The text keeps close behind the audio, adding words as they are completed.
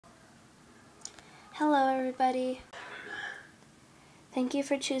Hello everybody. Thank you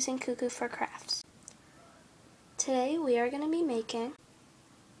for choosing Cuckoo for Crafts. Today we are going to be making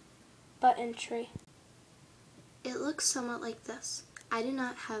button tree. It looks somewhat like this. I do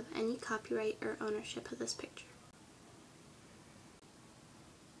not have any copyright or ownership of this picture.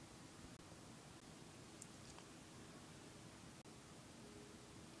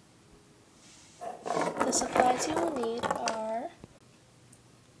 The supplies you will need are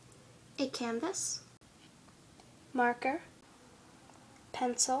a canvas, marker,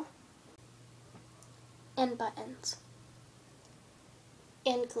 pencil, and buttons,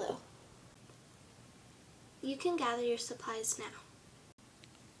 and glue. You can gather your supplies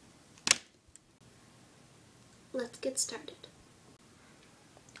now. Let's get started.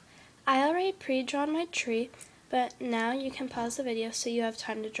 I already pre-drawn my tree, but now you can pause the video so you have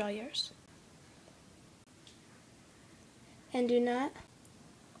time to draw yours. And do not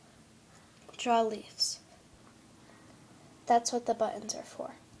draw leaves. That's what the buttons are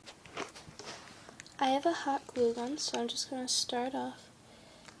for. I have a hot glue gun, so I'm just going to start off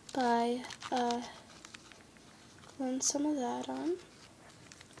by gluing some of that on.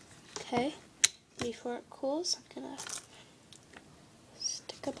 Okay, before it cools, I'm going to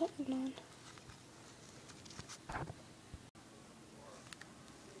stick a button on.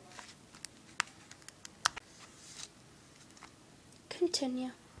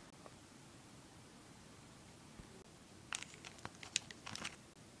 Continue.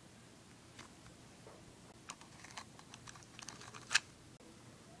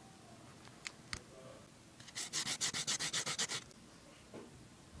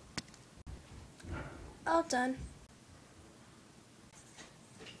 All done.